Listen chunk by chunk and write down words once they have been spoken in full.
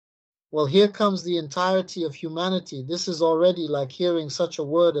Well, here comes the entirety of humanity. This is already like hearing such a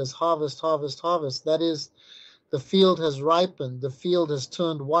word as harvest, harvest, harvest. That is, the field has ripened, the field has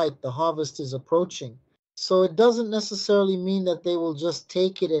turned white, the harvest is approaching. So it doesn't necessarily mean that they will just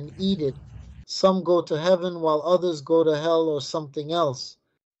take it and eat it. Some go to heaven while others go to hell or something else.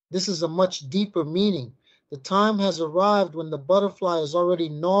 This is a much deeper meaning. The time has arrived when the butterfly is already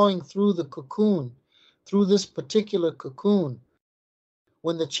gnawing through the cocoon, through this particular cocoon.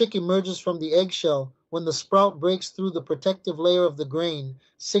 When the chick emerges from the eggshell, when the sprout breaks through the protective layer of the grain,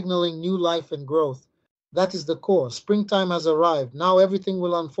 signaling new life and growth. That is the core. Springtime has arrived. Now everything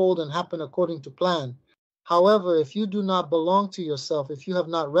will unfold and happen according to plan. However, if you do not belong to yourself, if you have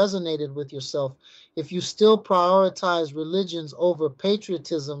not resonated with yourself, if you still prioritize religions over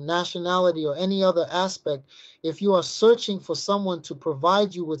patriotism, nationality, or any other aspect, if you are searching for someone to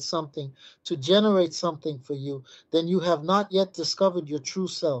provide you with something, to generate something for you, then you have not yet discovered your true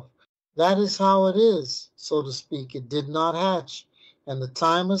self. That is how it is, so to speak. It did not hatch, and the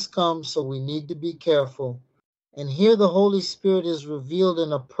time has come, so we need to be careful. And here the Holy Spirit is revealed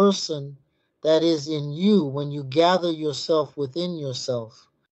in a person that is in you when you gather yourself within yourself.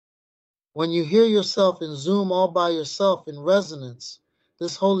 When you hear yourself in Zoom all by yourself in resonance,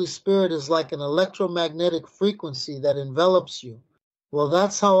 this Holy Spirit is like an electromagnetic frequency that envelops you. Well,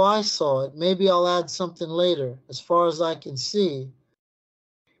 that's how I saw it. Maybe I'll add something later, as far as I can see.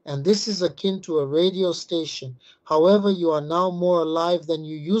 And this is akin to a radio station. However, you are now more alive than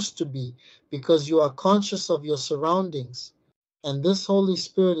you used to be because you are conscious of your surroundings. And this Holy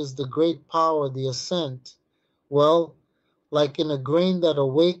Spirit is the great power, the ascent. Well, like in a grain that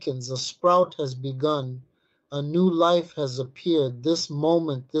awakens, a sprout has begun. A new life has appeared. This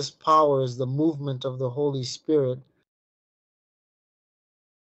moment, this power is the movement of the Holy Spirit.